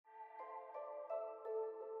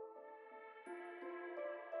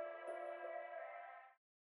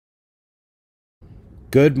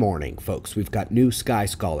Good morning, folks. We've got new Sky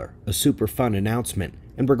Scholar, a super fun announcement,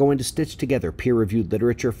 and we're going to stitch together peer-reviewed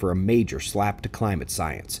literature for a major slap to climate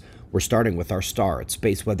science. We're starting with our star at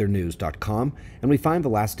spaceweathernews.com, and we find the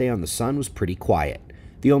last day on the sun was pretty quiet.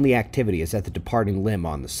 The only activity is at the departing limb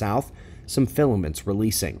on the south, some filaments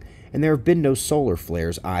releasing, and there have been no solar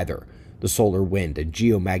flares either. The solar wind and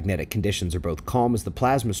geomagnetic conditions are both calm as the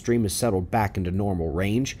plasma stream is settled back into normal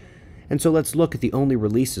range. And so let's look at the only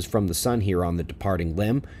releases from the sun here on the departing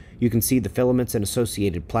limb. You can see the filaments and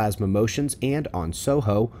associated plasma motions, and on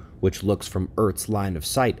SOHO, which looks from Earth's line of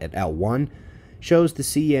sight at L1, shows the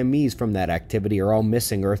CMEs from that activity are all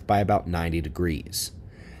missing Earth by about 90 degrees.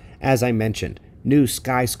 As I mentioned, new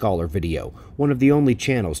Sky Scholar video, one of the only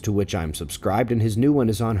channels to which I'm subscribed, and his new one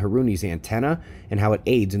is on Haruny's antenna and how it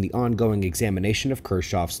aids in the ongoing examination of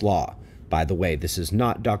Kirchhoff's law. By the way, this is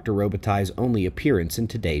not Dr. Robitaille's only appearance in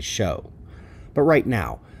today's show. But right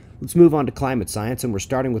now, let's move on to climate science, and we're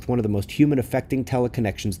starting with one of the most human-affecting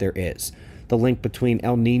teleconnections there is, the link between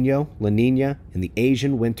El Niño, La Niña, and the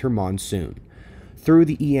Asian winter monsoon. Through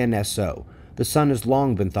the ENSO, the sun has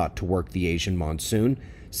long been thought to work the Asian monsoon,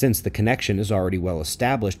 since the connection is already well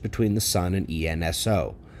established between the sun and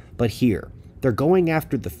ENSO. But here, they're going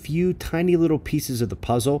after the few tiny little pieces of the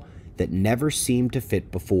puzzle that never seemed to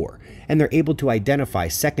fit before, and they're able to identify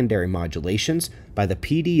secondary modulations by the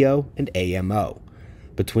PDO and AMO.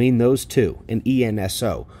 Between those two and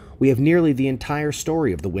ENSO, we have nearly the entire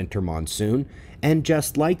story of the winter monsoon, and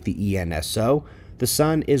just like the ENSO, the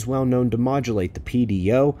sun is well known to modulate the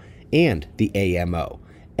PDO and the AMO.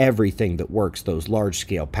 Everything that works those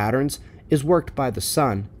large-scale patterns is worked by the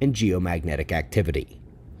sun and geomagnetic activity.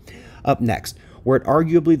 Up next, we're at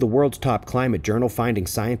arguably the world's top climate journal, finding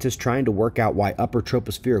scientists trying to work out why upper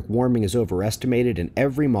tropospheric warming is overestimated in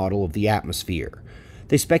every model of the atmosphere.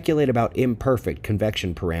 They speculate about imperfect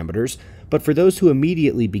convection parameters, but for those who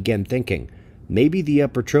immediately begin thinking, maybe the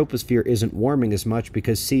upper troposphere isn't warming as much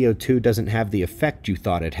because CO2 doesn't have the effect you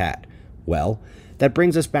thought it had. Well, that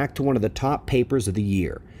brings us back to one of the top papers of the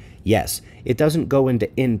year. Yes, it doesn't go into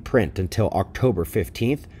in-print until October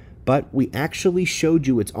 15th, but we actually showed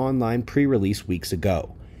you its online pre-release weeks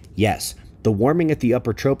ago. Yes, the warming at the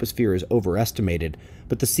upper troposphere is overestimated,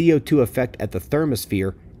 but the CO2 effect at the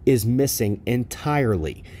thermosphere is missing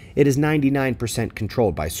entirely. It is 99%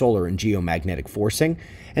 controlled by solar and geomagnetic forcing,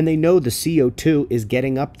 and they know the CO2 is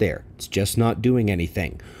getting up there. It's just not doing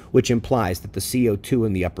anything, which implies that the CO2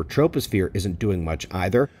 in the upper troposphere isn't doing much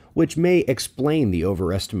either, which may explain the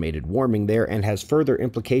overestimated warming there and has further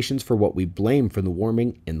implications for what we blame for the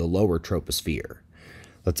warming in the lower troposphere.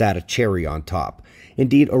 Let's add a cherry on top.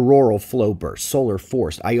 Indeed, auroral flow bursts,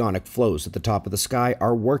 solar-forced ionic flows at the top of the sky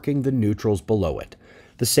are working the neutrals below it.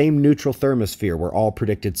 The same neutral thermosphere where all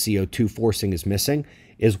predicted CO2 forcing is missing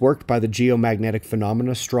is worked by the geomagnetic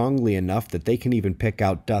phenomena strongly enough that they can even pick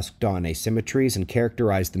out dusk-dawn asymmetries and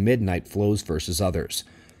characterize the midnight flows versus others.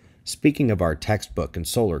 Speaking of our textbook and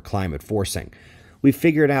solar climate forcing, we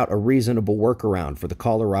figured out a reasonable workaround for the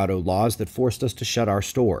Colorado laws that forced us to shut our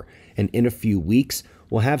store, and in a few weeks,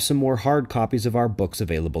 we'll have some more hard copies of our books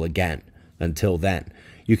available again. Until then,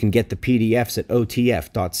 you can get the PDFs at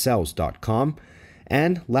otf.cells.com.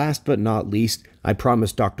 And last but not least, I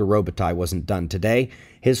promised Dr. Robitaille wasn't done today.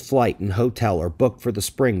 His flight and hotel are booked for the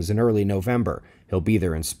Springs in early November. He'll be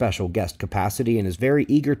there in special guest capacity and is very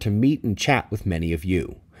eager to meet and chat with many of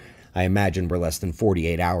you. I imagine we're less than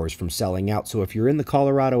 48 hours from selling out, so if you're in the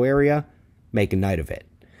Colorado area, make a night of it.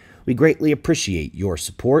 We greatly appreciate your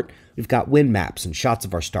support. We've got wind maps and shots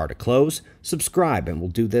of our star to close. Subscribe, and we'll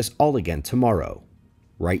do this all again tomorrow.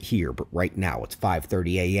 Right here, but right now it's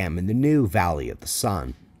 5:30 a.m. in the new Valley of the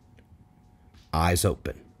Sun. Eyes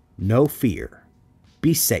open. No fear.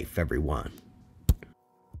 Be safe, everyone.